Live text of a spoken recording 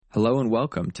Hello and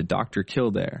welcome to Dr.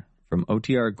 Kildare from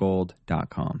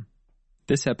OTRGold.com.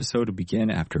 This episode will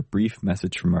begin after a brief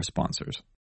message from our sponsors.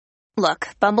 Look,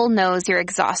 Bumble knows you're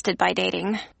exhausted by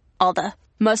dating. All the,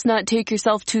 must not take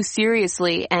yourself too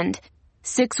seriously, and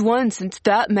 6'1" since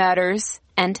that matters,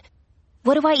 and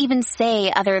what do I even say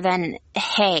other than,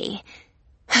 hey?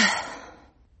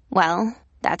 Well,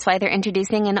 that's why they're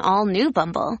introducing an all-new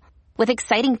Bumble, with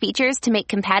exciting features to make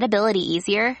compatibility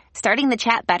easier, starting the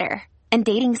chat better, and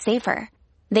dating safer.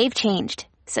 They've changed,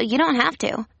 so you don't have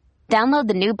to. Download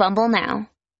the new Bumble now.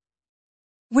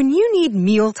 When you need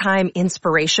mealtime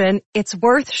inspiration, it's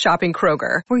worth shopping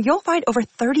Kroger, where you'll find over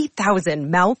 30,000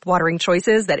 mouth-watering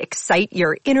choices that excite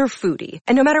your inner foodie.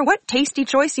 And no matter what tasty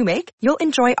choice you make, you'll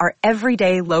enjoy our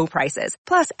everyday low prices,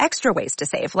 plus extra ways to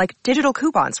save, like digital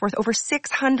coupons worth over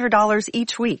 $600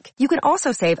 each week. You can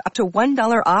also save up to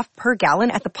 $1 off per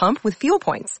gallon at the pump with fuel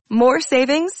points. More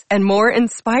savings and more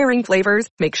inspiring flavors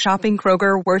make shopping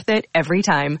Kroger worth it every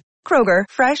time. Kroger,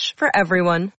 fresh for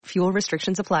everyone. Fuel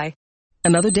restrictions apply.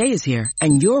 Another day is here,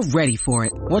 and you're ready for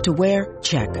it. What to wear?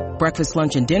 Check. Breakfast,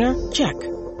 lunch, and dinner? Check.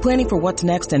 Planning for what's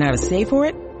next and how to save for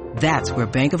it? That's where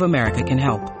Bank of America can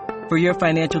help. For your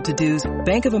financial to-dos,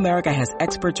 Bank of America has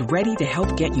experts ready to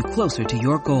help get you closer to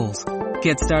your goals.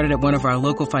 Get started at one of our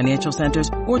local financial centers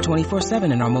or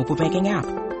 24/7 in our mobile banking app.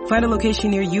 Find a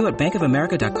location near you at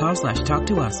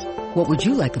bankofamerica.com/talktous. What would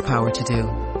you like the power to do?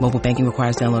 Mobile banking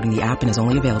requires downloading the app and is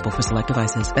only available for select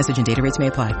devices. Message and data rates may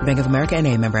apply. Bank of America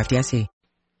N.A., member FDIC.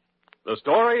 The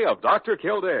story of Dr.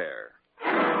 Kildare.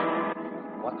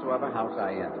 Whatsoever house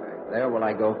I enter, there will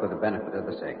I go for the benefit of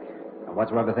the sick. And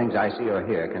whatsoever things I see or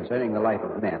hear concerning the life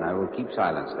of men, I will keep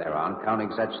silence thereon,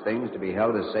 counting such things to be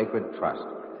held as sacred trust.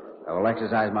 I will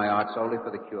exercise my art solely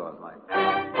for the cure of my...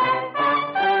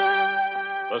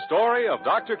 The story of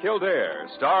Dr. Kildare,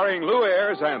 starring Lou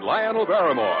Ayres and Lionel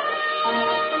Barrymore.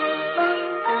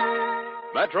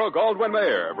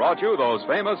 Metro-Goldwyn-Mayer brought you those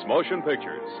famous motion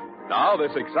pictures. Now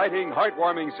this exciting,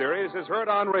 heartwarming series is heard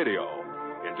on radio.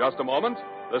 In just a moment,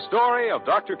 the story of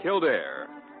Dr. Kildare.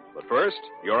 But first,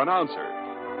 your announcer.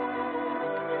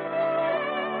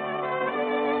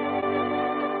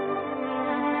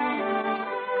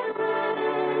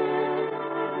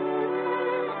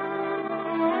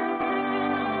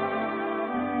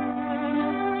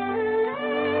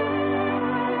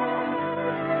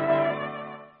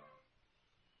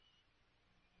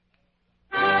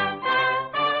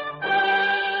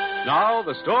 Now,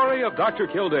 the story of Dr.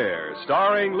 Kildare,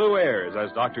 starring Lou Ayres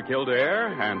as Dr. Kildare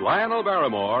and Lionel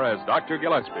Barrymore as Dr.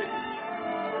 Gillespie.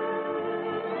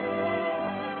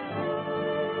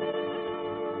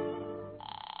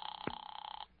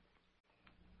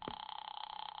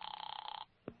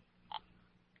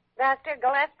 Dr.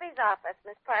 Gillespie's office,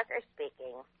 Miss Parker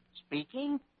speaking.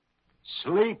 Speaking?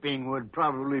 Sleeping would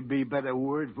probably be a better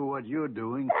word for what you're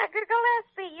doing. Dr.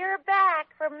 Gillespie, you're back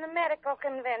from the medical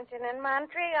convention in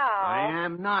Montreal. I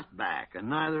am not back, and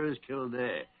neither is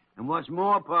Kildare. And what's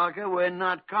more, Parker, we're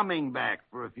not coming back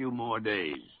for a few more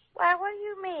days. Why, what do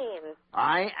you mean?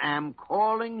 I am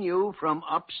calling you from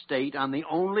upstate on the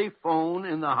only phone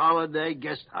in the Holiday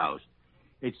Guest House.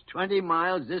 It's 20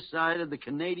 miles this side of the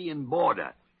Canadian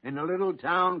border in a little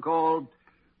town called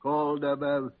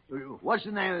what's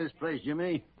the name of this place,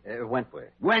 Jimmy?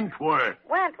 Wentworth. Wentworth.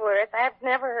 Wentworth? I've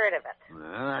never heard of it.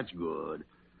 Well, that's good.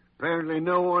 Apparently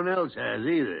no one else has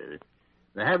either.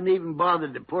 They haven't even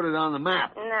bothered to put it on the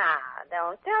map. Nah,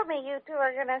 don't tell me you two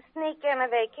are going to sneak in a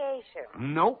vacation.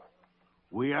 Nope.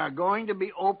 We are going to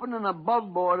be open and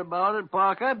above board about it,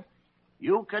 Parker.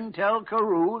 You can tell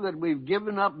Carew that we've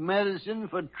given up medicine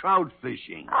for trout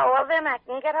fishing. Oh, well, then I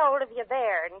can get hold of you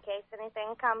there in case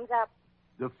anything comes up.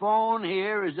 The phone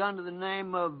here is under the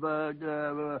name of,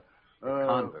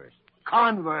 Converse.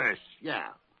 Converse, yeah.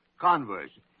 Converse.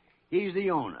 He's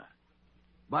the owner.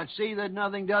 But see that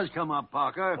nothing does come up,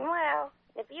 Parker. Well,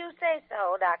 if you say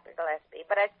so, Dr. Gillespie,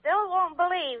 but I still won't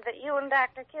believe that you and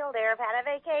Dr. Kildare have had a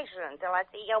vacation until I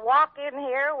see you walk in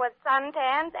here with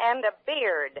suntans and a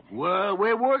beard. Well,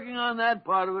 we're working on that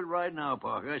part of it right now,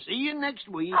 Parker. See you next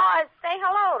week. Oh, say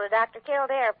hello to Dr.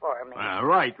 Kildare for me.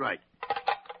 Right.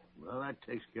 Well, that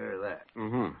takes care of that.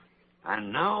 Mm-hmm.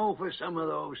 And now for some of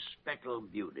those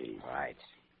speckled beauties. Right.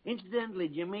 Incidentally,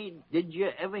 Jimmy, did you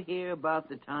ever hear about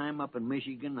the time up in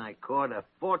Michigan I caught a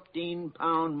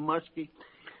 14-pound muskie?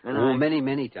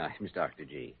 Many times, Dr.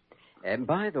 G. And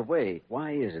by the way,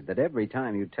 why is it that every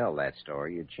time you tell that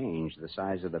story, you change the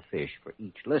size of the fish for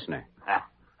each listener?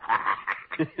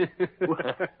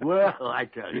 well, I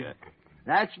tell you,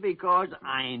 that's because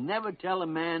I never tell a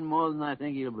man more than I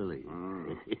think he'll believe.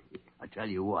 I tell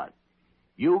you what,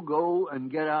 You go and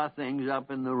get our things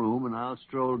up in the room, and I'll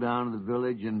stroll down to the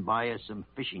village and buy us some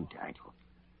fishing tackle.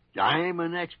 I'm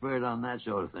an expert on that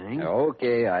sort of thing.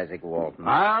 Okay, Isaac Walton.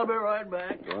 I'll be right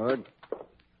back. Good.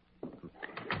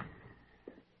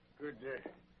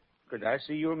 Could I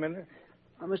see you a minute?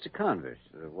 Well, Mr. Converse,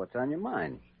 what's on your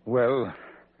mind? Well,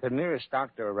 the nearest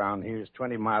doctor around here is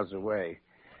 20 miles away.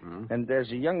 And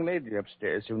there's a young lady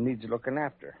upstairs who needs looking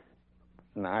after.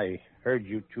 And I heard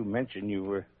you two mention you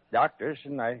were doctors,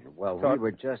 and I thought... we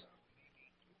were just...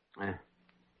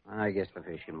 I guess the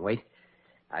fish can wait.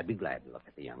 I'd be glad to look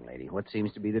at the young lady. What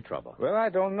seems to be the trouble? Well, I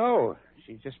don't know.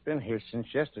 She's just been here since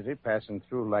yesterday, passing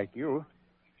through like you.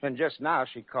 And just now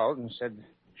she called and said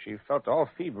she felt all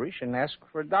feverish and asked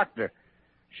for a doctor.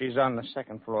 She's on the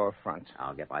second floor front.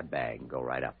 I'll get my bag and go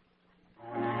right up.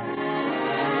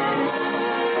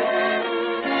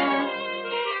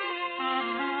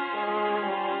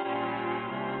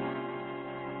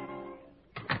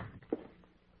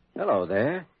 Hello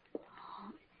there.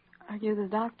 Are you the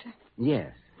doctor?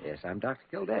 Yes, I'm Dr.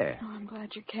 Kildare. Oh, I'm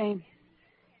glad you came.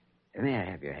 May I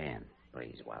have your hand,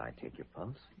 please, while I take your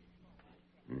pulse?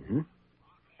 Mm-hmm.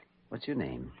 What's your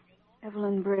name?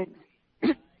 Evelyn Briggs.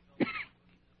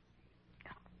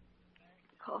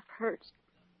 Cough hurts.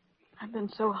 I've been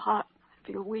so hot, I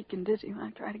feel weak and dizzy when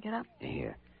I try to get up.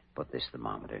 Here, put this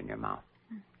thermometer in your mouth.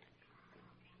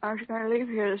 I was going to leave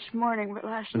here this morning, but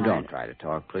last night... Don't try to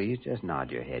talk, please. Just nod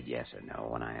your head yes or no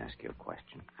when I ask you a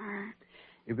question. All right.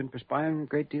 You've been perspiring a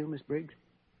great deal, Miss Briggs?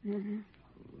 Mm-hmm.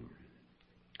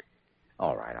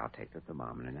 All right, I'll take the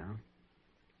thermometer now.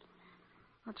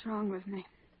 What's wrong with me?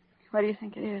 What do you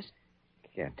think it is?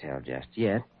 Can't tell just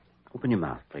yet. Open your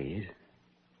mouth, please.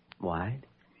 Wide.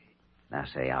 Now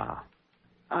say ah.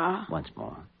 Ah. Once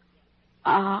more.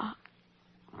 Ah.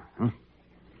 Uh-huh.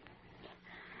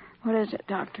 What is it,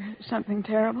 Doctor? Something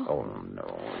terrible? Oh,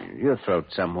 no. Your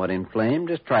throat's somewhat inflamed.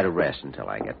 Just try to rest until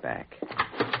I get back.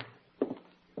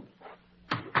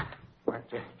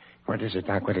 What is it,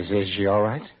 Doc? What is it? Is she all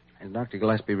right? Has Dr.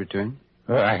 Gillespie returned?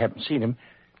 I haven't seen him.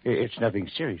 It's nothing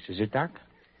serious, is it, Doc?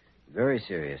 Very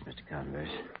serious, Mr. Converse.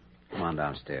 Come on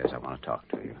downstairs. I want to talk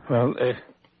to you.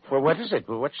 Well, what is it?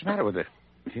 What's the matter with her?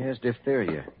 She has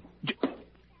diphtheria.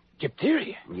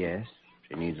 Diphtheria? Yes.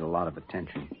 She needs a lot of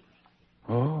attention.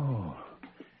 Oh.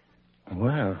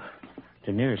 Well,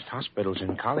 the nearest hospital's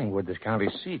in Collingwood, the county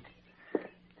seat.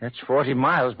 That's 40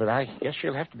 miles, but I guess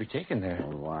she'll have to be taken there.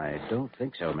 Oh, I don't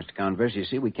think so, Mr. Converse. You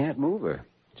see, we can't move her.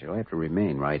 She'll have to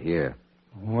remain right here.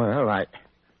 Well,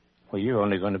 you're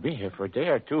only going to be here for a day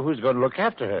or two. Who's going to look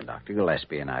after her? Dr.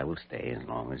 Gillespie and I will stay as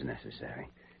long as necessary.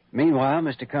 Meanwhile,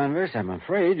 Mr. Converse, I'm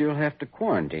afraid you'll have to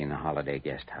quarantine the holiday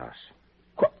guest house.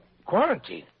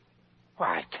 Quarantine?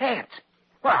 Why, I can't.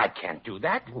 Well, I can't do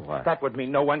that. What? That would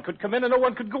mean no one could come in and no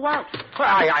one could go out. Well,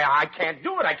 I can't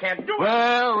do it. I can't do it.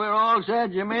 Well, we're all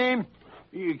set, Jimmy.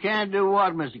 You can't do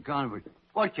what, Mr. Convert?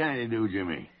 What can you do,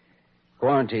 Jimmy?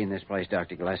 Quarantine this place,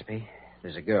 Dr. Gillespie.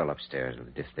 There's a girl upstairs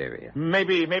with diphtheria.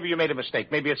 Maybe you made a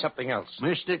mistake. Maybe it's something else.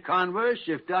 Mr. Converse,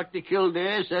 if Dr.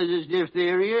 Kildare says it's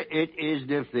diphtheria, it is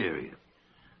diphtheria.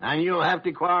 And you'll have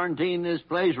to quarantine this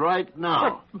place right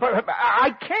now. But I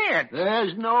can't.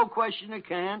 There's no question it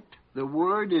can't. The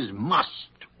word is must.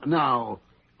 Now,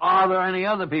 are there any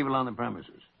other people on the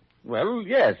premises? Well,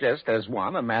 yes, there's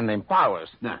one, a man named Powers.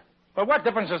 No. But what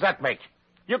difference does that make?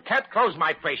 You can't close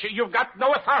my place. You've got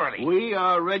no authority. We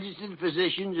are registered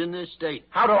physicians in this state.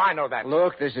 How do I know that?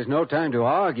 Look, this is no time to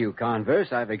argue,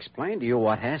 Converse. I've explained to you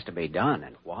what has to be done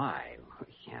and why.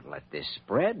 We can't let this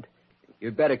spread.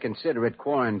 You'd better consider it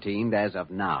quarantined as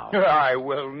of now. I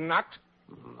will not.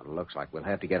 It looks like we'll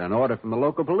have to get an order from the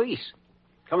local police.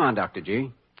 Come on, Dr.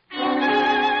 G.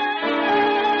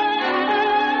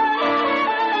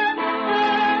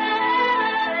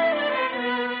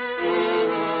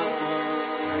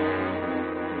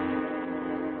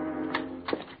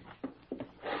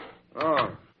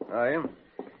 Oh, are you?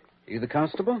 You the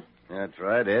constable? That's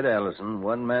right, Ed Allison,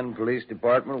 one-man police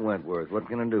department, Wentworth. What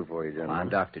can I do for you, gentlemen? I'm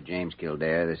Dr. James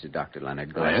Kildare. This is Dr.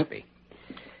 Leonard Gillespie.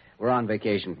 We're on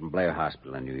vacation from Blair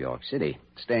Hospital in New York City,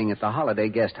 staying at the Holiday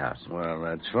Guest House. Well,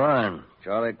 that's fine.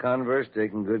 Charlie Converse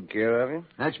taking good care of you?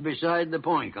 That's beside the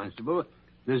point, Constable.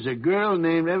 There's a girl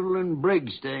named Evelyn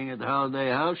Briggs staying at the Holiday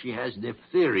House. She has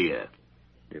diphtheria.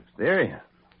 Diphtheria?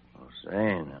 Oh,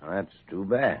 say, now, that's too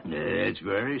bad. It's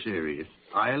very serious.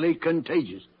 Highly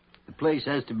contagious. The place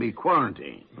has to be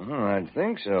quarantined. Oh, I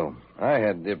think so. I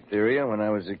had diphtheria when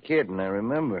I was a kid, and I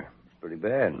remember. It's pretty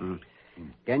bad.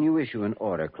 Can you issue an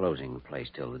order closing the place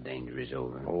till the danger is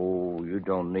over? Oh, you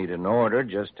don't need an order.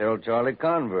 Just tell Charlie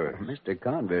Converse. Mr.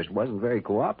 Converse wasn't very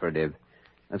cooperative.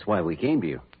 That's why we came to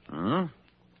you.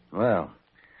 Well,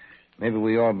 Maybe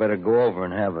we all better go over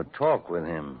and have a talk with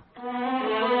him.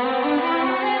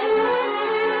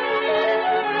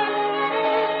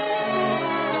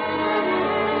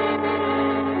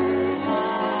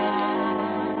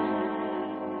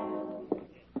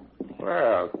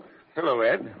 Well, hello,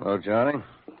 Ed. Hello, Charlie.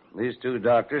 These two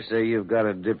doctors say you've got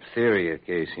a diphtheria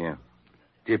case here.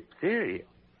 Diphtheria?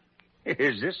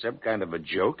 Is this some kind of a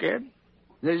joke, Ed?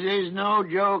 This is no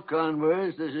joke,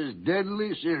 Converse. This is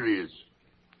deadly serious.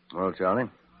 Well, Charlie?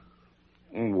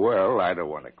 Well, I don't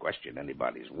want to question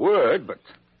anybody's word, but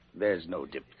there's no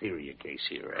diphtheria case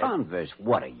here, Ed. Converse,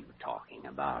 what are you talking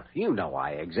about? You know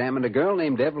I examined a girl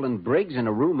named Evelyn Briggs in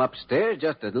a room upstairs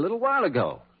just a little while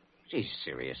ago. She's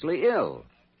seriously ill.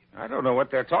 I don't know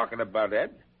what they're talking about,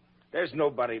 Ed. There's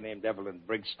nobody named Evelyn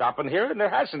Briggs stopping here, and there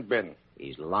hasn't been.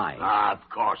 He's lying. Of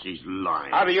course he's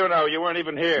lying. How do you know? You weren't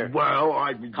even here. Well,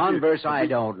 Converse, I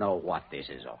don't know what this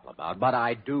is all about, but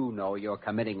I do know you're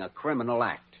committing a criminal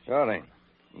act. Charlie,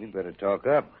 you'd better talk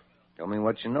up. Tell me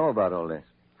what you know about all this.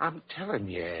 I'm telling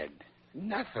you, Ed.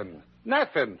 Nothing.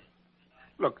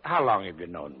 Look, how long have you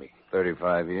known me?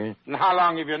 35 years. And how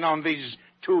long have you known these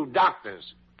two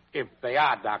doctors, if they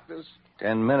are doctors?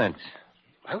 10 minutes.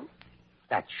 Well,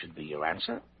 that should be your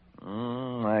answer.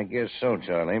 I guess so,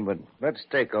 Charlie, but let's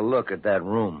take a look at that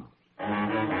room.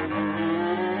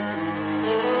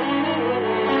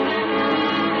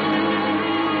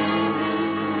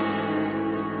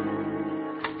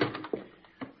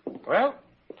 Well,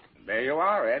 there you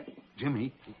are, Ed.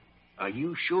 Jimmy, are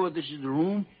you sure this is the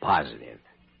room? Positive.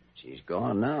 She's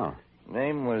gone now.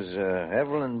 Name was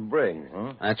Evelyn Briggs,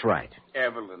 huh? That's right.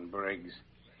 Evelyn Briggs.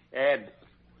 Ed,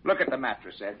 look at the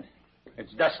mattress, Ed.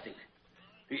 It's dusty.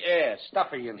 The air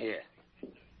stuffy in here.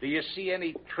 Do you see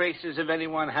any traces of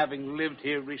anyone having lived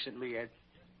here recently, Ed?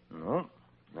 No,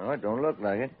 it don't look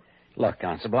like it. Look,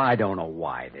 Constable, I don't know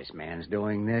why this man's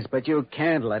doing this, but you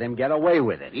can't let him get away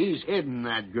with it. He's hidden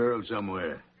that girl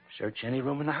somewhere. Search any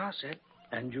room in the house, Ed,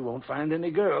 and you won't find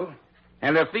any girl.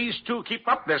 And if these two keep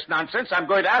up this nonsense, I'm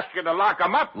going to ask you to lock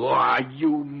them up. Why,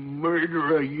 you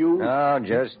murderer, you. No,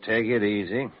 just take it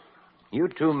easy. You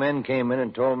two men came in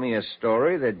and told me a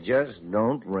story that just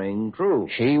don't ring true.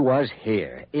 She was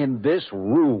here, in this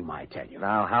room, I tell you.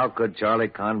 Now, how could Charlie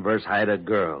Converse hide a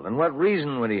girl? And what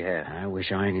reason would he have? I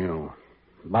wish I knew.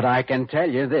 But I can tell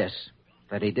you this,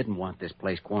 that he didn't want this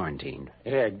place quarantined.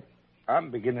 Ed,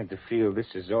 I'm beginning to feel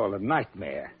this is all a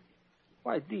nightmare.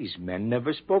 Why, these men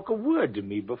never spoke a word to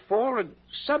me before, and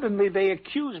suddenly they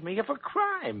accuse me of a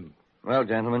crime. Well,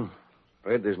 gentlemen,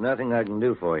 afraid there's nothing I can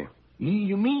do for you.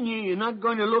 You mean you're not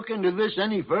going to look into this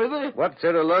any further? What's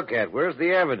there to look at? Where's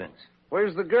the evidence?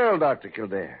 Where's the girl, Dr.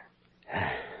 Kildare?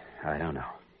 I don't know.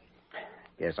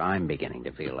 Guess I'm beginning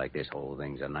to feel like this whole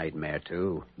thing's a nightmare,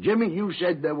 too. Jimmy, you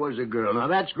said there was a girl. Now,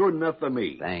 that's good enough for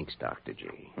me. Thanks, Dr. G.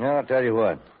 Well, I'll tell you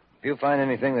what. If you find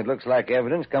anything that looks like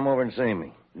evidence, come over and see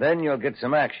me. Then you'll get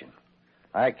some action.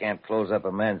 I can't close up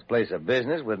a man's place of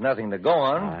business with nothing to go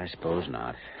on. I suppose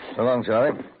not. So long,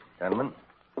 Charlie. Gentlemen.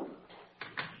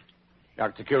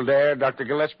 Dr. Kildare, Dr.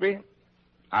 Gillespie,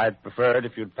 I'd prefer it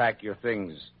if you'd pack your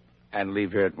things and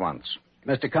leave here at once.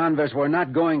 Mr. Converse, we're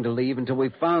not going to leave until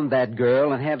we've found that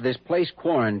girl and have this place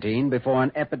quarantined before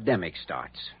an epidemic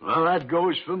starts. Well, that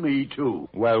goes for me, too.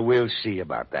 Well, we'll see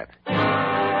about that.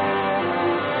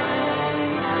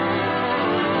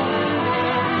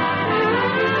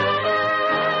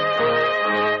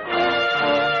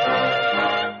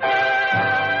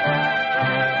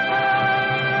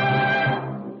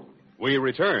 We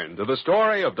return to the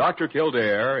story of Dr.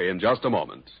 Kildare in just a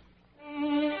moment.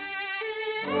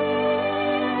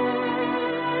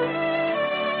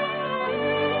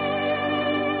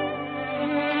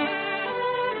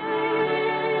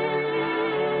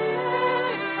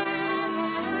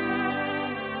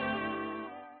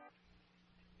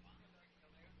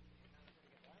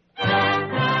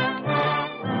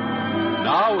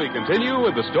 Now we continue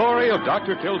with the story of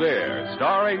Dr. Kildare,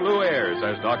 starring Lou Ayres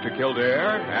as Dr.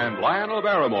 Kildare and Lionel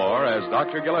Barrymore as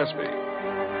Dr. Gillespie.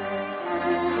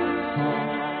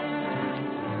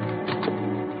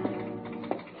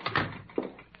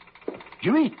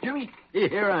 Jimmy,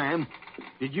 here I am.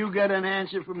 Did you get an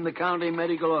answer from the county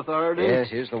medical authority? Yes,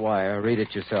 here's the wire. Read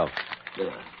it yourself.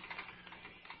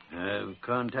 I've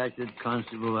contacted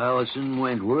Constable Allison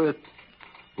Wentworth,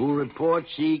 who reports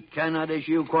he cannot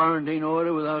issue quarantine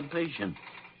order without patient.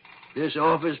 This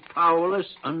office powerless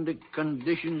under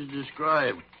conditions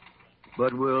described,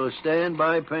 but will stand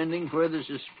by pending further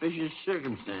suspicious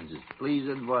circumstances. Please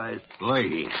advise.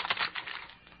 Lady.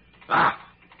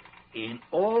 In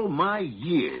all my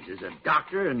years as a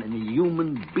doctor and a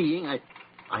human being,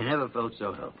 I never felt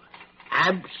so helpless.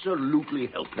 absolutely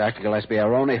helpless. Dr. Gillespie,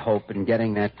 our only hope in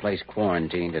getting that place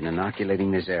quarantined and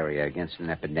inoculating this area against an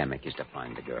epidemic is to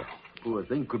find the girl. Poor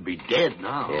thing could be dead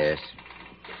now. Yes.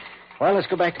 Well, let's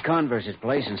go back to Converse's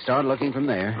place and start looking from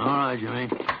there. All right, Jimmy.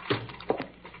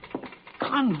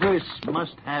 Converse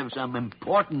must have some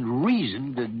important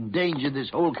reason to endanger this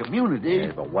whole community.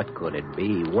 Yeah, but what could it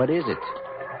be? What is it?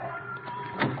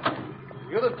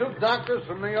 You're the two doctors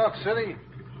from New York City?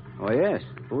 Oh, yes.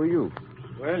 Who are you?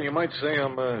 Well, you might say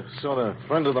I'm a sort of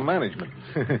friend of the management.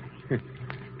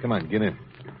 Come on, get in.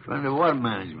 Friend of what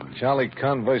management? Charlie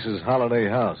Converse's holiday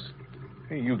house.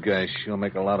 Hey, you guys sure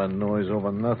make a lot of noise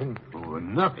over nothing. Over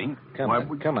nothing? Come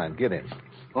on, get in.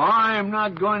 I am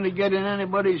not going to get in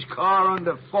anybody's car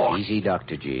under force. Easy,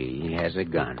 Dr. G. He has a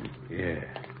gun. Yeah,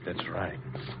 that's right.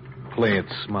 Play it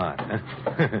smart,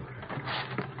 huh?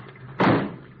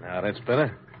 Now, that's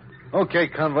better. Okay,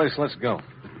 Converse, let's go.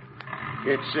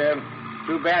 It's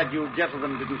too bad you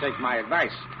gentlemen didn't take my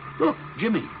advice. Look,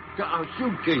 Jimmy, our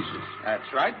suitcases.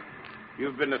 That's right.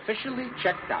 You've been officially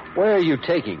checked out. Where are you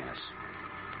taking us?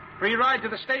 Free ride to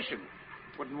the station.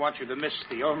 Wouldn't want you to miss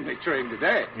the only train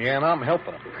today. Yeah, and I'm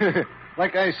helping him.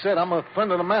 Like I said, I'm a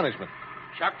friend of the management.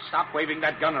 Chuck, stop waving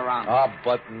that gun around. Ah,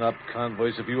 button up,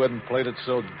 Converse. If you hadn't played it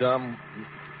so dumb.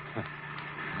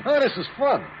 Oh, this is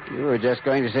fun. You were just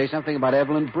going to say something about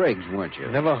Evelyn Briggs, weren't you?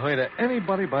 Never heard of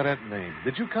anybody by that name.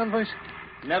 Did you, Converse?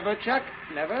 Never, Chuck.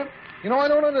 Never. You know, I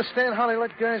don't understand how they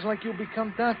let guys like you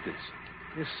become doctors.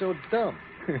 You're so dumb.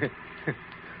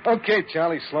 Okay,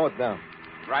 Charlie, slow it down.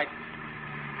 Right.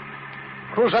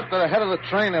 Cruise up to the head of the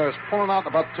train there. It's pulling out in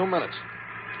about 2 minutes.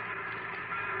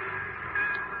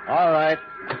 All right.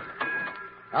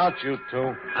 Out, you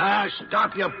two.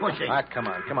 Stop your pushing. Come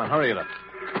on, hurry it up.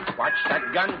 Watch that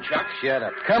gun, Chuck. Shut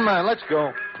up. Come on, let's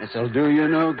go. This'll do you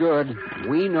no good.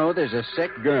 We know there's a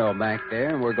sick girl back there,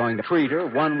 and we're going to treat her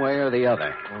one way or the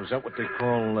other. Oh, is that what they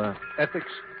call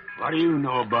ethics? What do you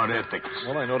know about ethics?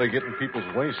 Well, I know they get in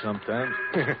people's way sometimes.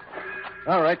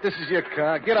 All right, this is your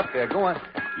car. Get up there. Go on.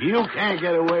 You can't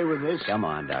get away with this. Come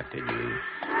on, Dr. G.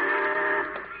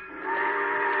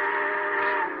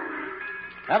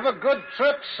 Have a good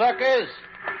trip, suckers.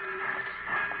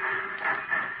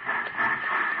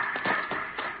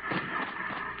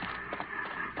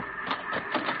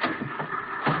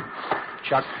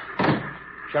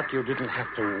 Chuck, you didn't have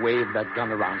to wave that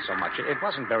gun around so much. It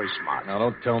wasn't very smart. Now,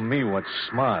 don't tell me what's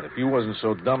smart. If you wasn't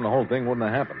so dumb, the whole thing wouldn't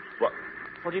have happened.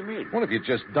 What do you mean? Well, if you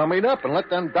just dummied up and let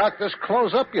them doctors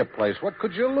close up your place, what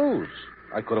could you lose?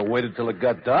 I could have waited till it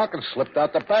got dark and slipped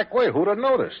out the back way. Who'd have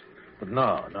noticed? But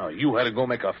no, you had to go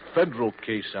make a federal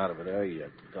case out of it, eh, you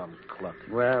dumb cluck.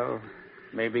 Well,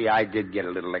 maybe I did get a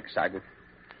little excited.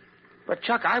 But,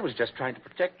 Chuck, I was just trying to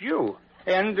protect you.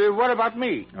 And what about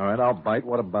me? All right, I'll bite.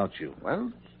 What about you?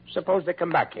 Well, suppose they come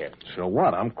back here. So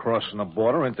what? I'm crossing the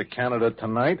border into Canada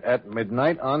tonight at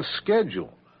midnight on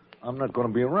schedule. I'm not going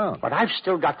to be around. But I've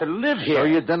still got to live here. So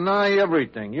you deny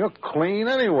everything. You're clean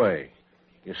anyway.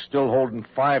 You're still holding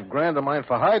 $5,000 of mine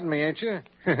for hiding me, ain't you?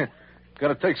 Got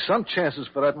to take some chances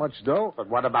for that much dough. But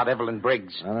what about Evelyn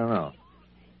Briggs? I don't know.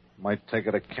 Might take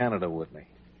her to Canada with me.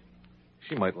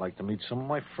 She might like to meet some of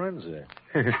my friends there.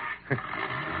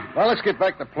 Well, let's get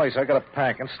back to the place. I got to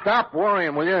pack. And stop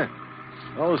worrying, will you?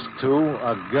 Those two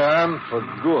are gone for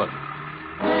good.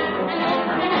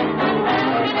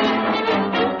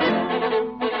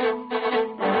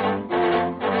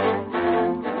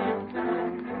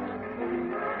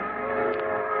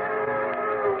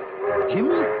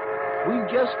 Jimmy,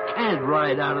 we just can't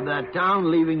ride out of that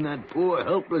town, leaving that poor,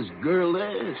 helpless girl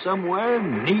there somewhere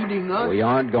needing us. We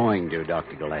aren't going to,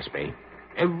 Dr. Gillespie.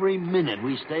 Every minute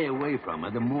we stay away from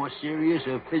her, the more serious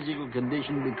her physical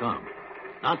condition becomes.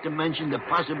 Not to mention the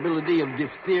possibility of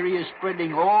diphtheria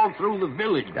spreading all through the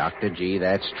village. Dr. G,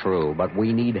 that's true, but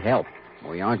we need help.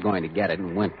 We aren't going to get it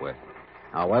in Wentworth.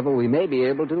 However, we may be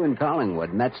able to in Collingwood,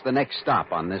 and that's the next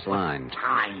stop on this line.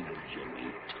 Time,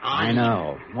 Jimmy, time. I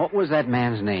know. What was that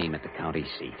man's name at the county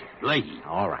seat? Leahy.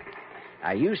 All right.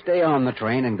 Now, you stay on the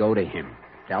train and go to him.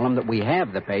 Tell him that we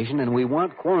have the patient and we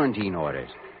want quarantine orders.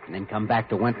 And then come back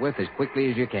to Wentworth as quickly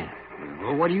as you can.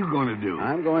 Well, what are you going to do?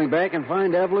 I'm going back and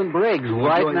find Evelyn Briggs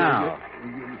right now.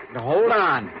 Hold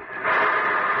on.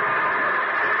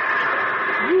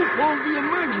 You pulled the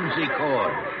emergency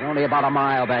cord. Only about a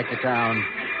mile back to town.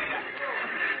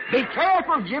 Be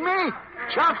careful, Jimmy.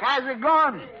 Chuck has a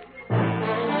gun.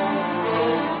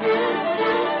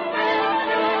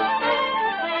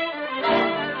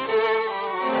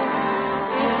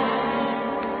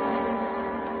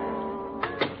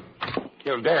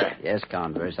 Kildare. Yes,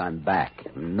 Converse, I'm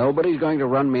back. Nobody's going to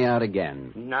run me out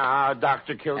again. Now,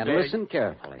 Dr. Kildare. And listen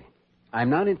carefully. I'm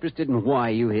not interested in why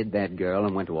you hid that girl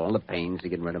and went to all the pains to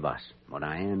get rid of us. What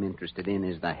I am interested in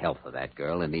is the health of that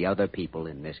girl and the other people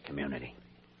in this community.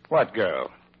 What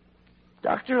girl?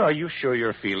 Doctor, are you sure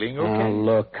you're feeling okay? Oh,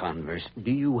 look, Converse,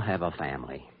 do you have a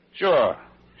family? Sure.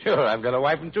 I've got a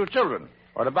wife and 2 children.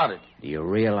 What about it? Do you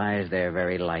realize they're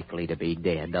very likely to be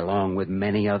dead, along with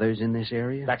many others in this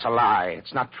area? That's a lie.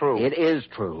 It's not true. It is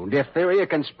true. Diphtheria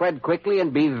can spread quickly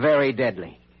and be very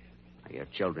deadly. Your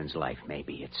children's life may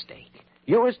be at stake.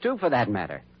 Yours, too, for that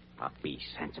matter. Now, be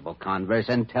sensible, Converse,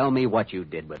 and tell me what you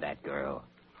did with that girl.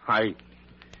 I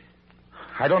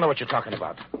don't know what you're talking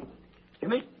about.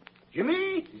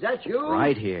 Jimmy, is that you?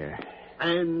 Right here.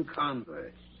 And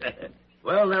Converse.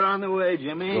 Well, they're on the way,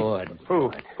 Jimmy. Good.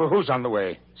 Who's on the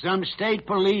way? Some state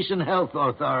police and health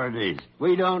authorities.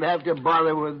 We don't have to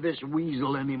bother with this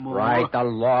weasel anymore. Right, the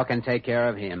law can take care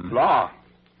of him. Law?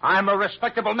 I'm a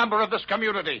respectable member of this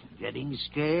community. Getting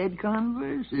scared,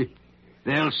 Converse?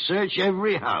 They'll search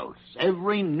every house,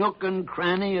 every nook and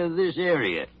cranny of this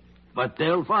area. But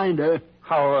they'll find her.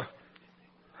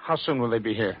 How soon will they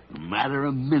be here? A matter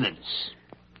of minutes.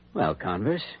 Well,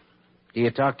 Converse, do you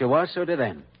talk to us or to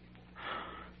them?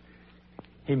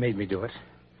 He made me do it.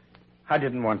 I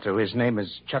didn't want to. His name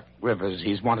is Chuck Rivers.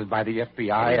 He's wanted by the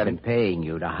FBI. He's been paying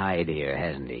you to hide here,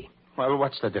 hasn't he? Well,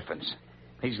 what's the difference?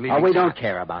 He's leaving. We don't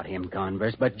care about him,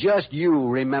 Converse, but just you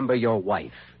remember your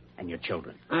wife and your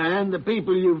children. And the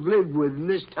people you've lived with in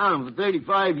this town for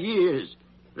 35 years.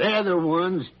 They're the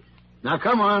ones. Now,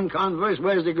 come on, Converse.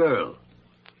 Where's the girl?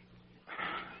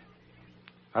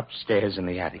 Upstairs in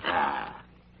the attic.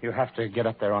 You have to get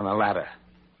up there on a ladder.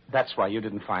 That's why you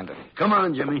didn't find her. Come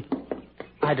on, Jimmy.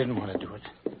 I didn't want to do it.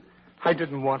 I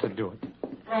didn't want to do it.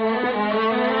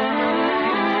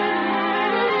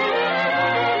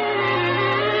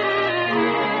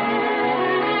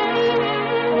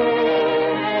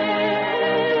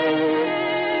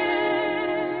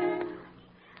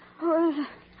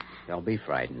 Don't be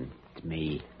frightened. It's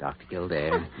me, Dr.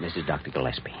 Kildare, Mrs. Dr.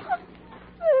 Gillespie.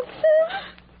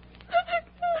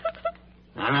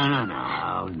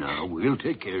 No. We'll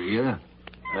take care of you.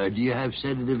 Do you have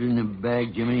sedative in the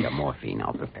bag, Jimmy? Got morphine.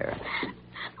 I'll prepare it.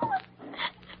 What's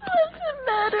the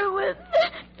matter with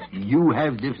me? You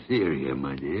have diphtheria,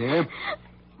 my dear.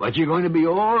 But you're going to be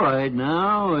all right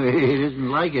now. It isn't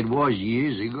like it was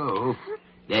years ago.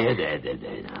 There.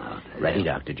 Now. Ready,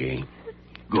 Dr. G.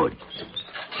 Good.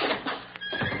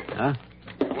 Huh?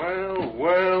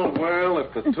 Well,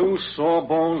 if the 2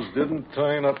 sawbones didn't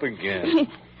turn up again.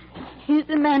 He's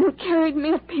the man who carried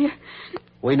me up here.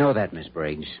 We know that, Miss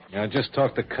Briggs. I just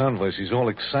talked to Converse. He's all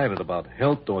excited about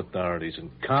health authorities and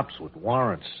cops with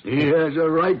warrants. He has a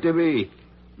right to be.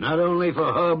 Not only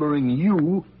for harboring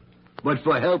you, but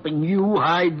for helping you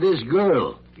hide this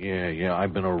girl. Yeah,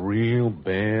 I've been a real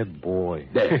bad boy.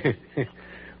 There.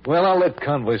 Well, I'll let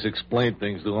Converse explain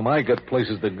things to him. I got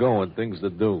places to go and things to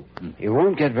do. You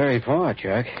won't get very far,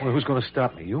 Chuck. Well, who's going to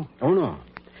stop me? You? Oh, no.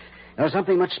 No,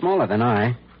 something much smaller than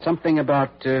I. Something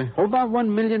about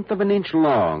 1/millionth of an inch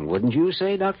long, wouldn't you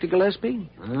say, Dr. Gillespie?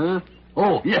 Huh?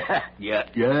 Oh,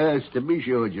 yes, to be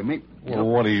sure, Jimmy. Well,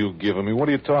 what are you giving me? What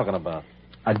are you talking about?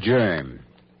 A germ.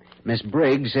 Miss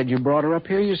Briggs said you brought her up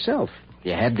here yourself.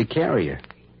 You had to carry her.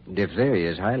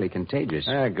 Diphtheria is highly contagious.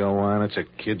 Go on. It's a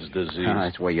kid's disease.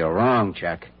 That's where you're wrong,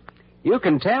 Chuck. You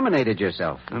contaminated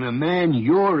yourself. And a man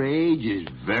your age is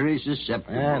very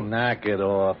susceptible. Knock it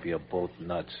off, you're both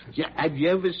nuts. Yeah, have you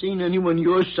ever seen anyone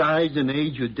your size and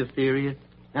age with diphtheria?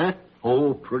 Huh?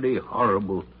 Oh, pretty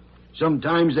horrible.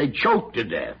 Sometimes they choke to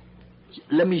death.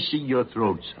 Let me see your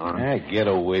throat, son. Get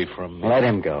away from me. Let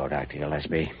him go, Dr.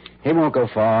 Gillespie. He won't go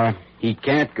far. He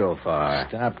can't go far.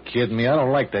 Stop kidding me. I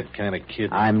don't like that kind of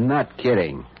kid. I'm not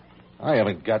kidding. I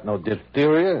haven't got no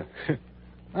diphtheria.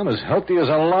 I'm as healthy as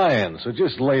a lion, so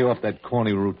just lay off that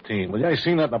corny routine. Well, I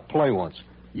seen that in a play once.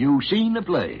 You seen the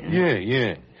play?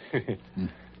 Yeah.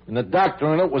 And the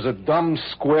doctor in it was a dumb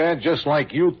square just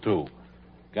like you two.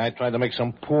 Guy tried to make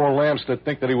some poor lambs to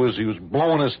think that he was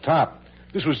blowing his top.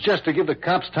 This was just to give the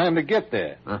cops time to get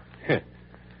there. Huh?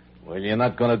 Well, you're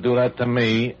not going to do that to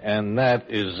me, and that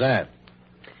is that.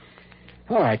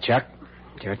 All right, Chuck.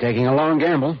 You're taking a long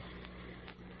gamble.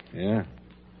 Yeah.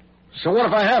 So what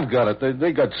if I have got it?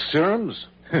 They got serums.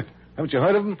 Haven't you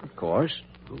heard of them? Of course.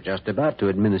 I'm just about to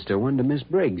administer one to Miss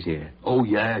Briggs here. Oh,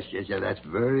 yes. That's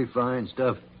very fine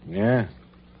stuff. Yeah.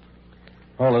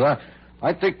 Hold it.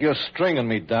 I think you're stringing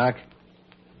me, Doc.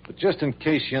 But just in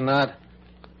case you're not,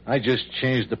 I just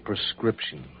changed the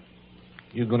prescription.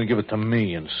 You're going to give it to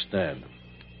me instead.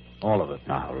 All of it.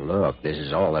 Now, look, this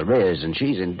is all there is, and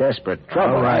she's in desperate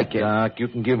trouble. All right, Doc, you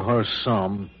can give her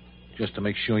some, just to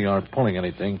make sure you aren't pulling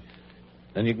anything.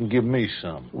 Then you can give me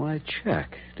some. Why,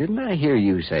 Chuck, didn't I hear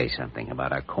you say something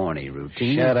about a corny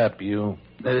routine? Shut up, you.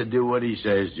 Better do what he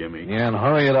says, Jimmy. Yeah, and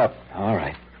hurry it up. All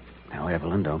right. Now,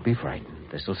 Evelyn, don't be frightened.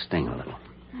 This'll sting a little.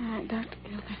 All right, Dr.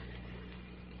 Kildare.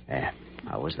 Yeah,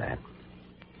 how was that?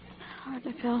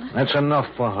 Hardly felt it. That's enough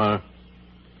for her.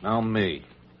 Now me.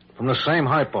 From the same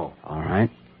hypo. All right.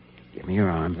 Give me your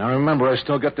arm. Now remember, I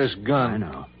still got this gun. I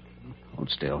know. Hold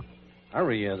still.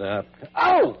 Hurry it up.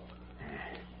 Ow!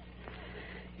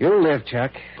 You'll live,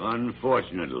 Chuck.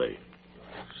 Unfortunately.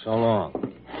 So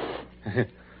long.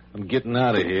 I'm getting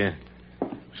out of here.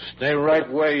 Stay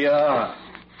right where you are.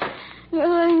 You're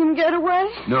letting him get away?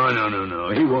 No.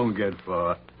 He won't get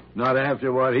far. Not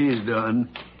after what he's done.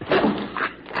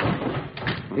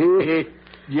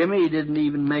 Jimmy didn't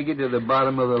even make it to the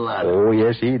bottom of the ladder. Oh,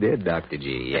 yes, he did, Dr.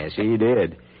 G. Yes, he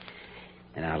did.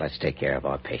 And now let's take care of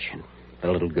our patient, the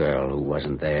little girl who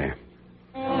wasn't there.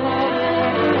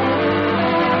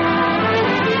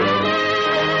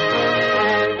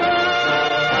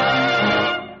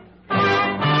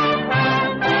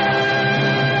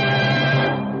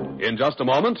 In just a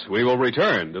moment, we will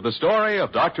return to the story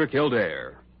of Dr.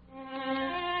 Kildare.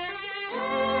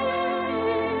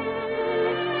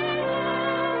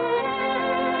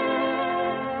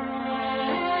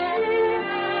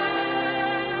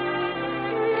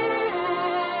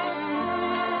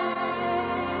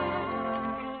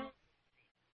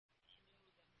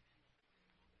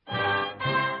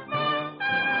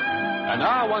 And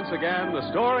now, once again,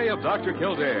 the story of Dr.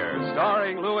 Kildare,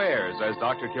 starring Lou Ayres as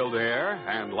Dr. Kildare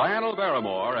and Lionel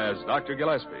Barrymore as Dr.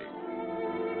 Gillespie.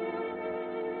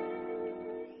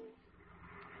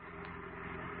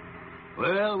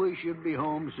 Well, we should be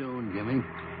home soon, Jimmy.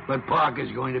 But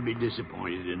Parker's going to be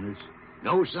disappointed in us.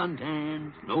 No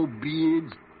suntans, no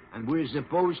beards, and we're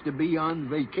supposed to be on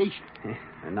vacation.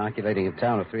 Inoculating a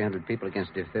town of 300 people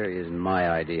against diphtheria isn't my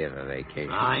idea of a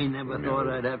vacation. I never thought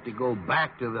I'd have to go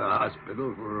back to the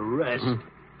hospital for a rest.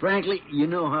 Frankly, you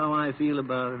know how I feel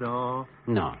about it all?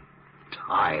 No.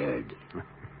 Tired.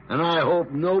 And I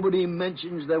hope nobody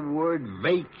mentions the word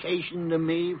vacation to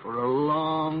me for a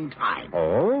long time.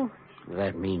 Oh? Does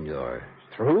that mean you're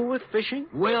through with fishing?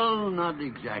 Well, not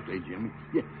exactly, Jimmy.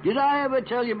 Did I ever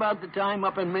tell you about the time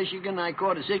up in Michigan I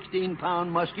caught a 16-pound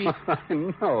muskie?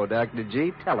 No, Dr.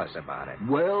 G. Tell us about it.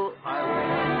 Well,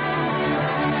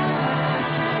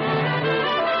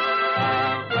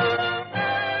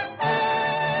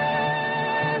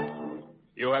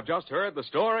 You have just heard the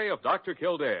story of Dr.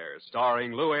 Kildare,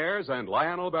 starring Lou Ayres and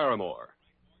Lionel Barrymore.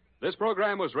 This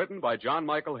program was written by John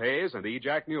Michael Hayes and E.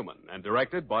 Jack Newman and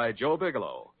directed by Joe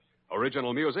Bigelow.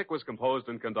 Original music was composed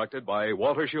and conducted by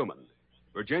Walter Schumann.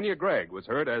 Virginia Gregg was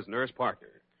heard as Nurse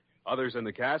Parker. Others in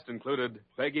the cast included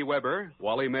Peggy Weber,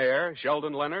 Wally Mayer,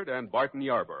 Sheldon Leonard, and Barton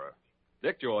Yarborough.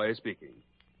 Dick Joy speaking.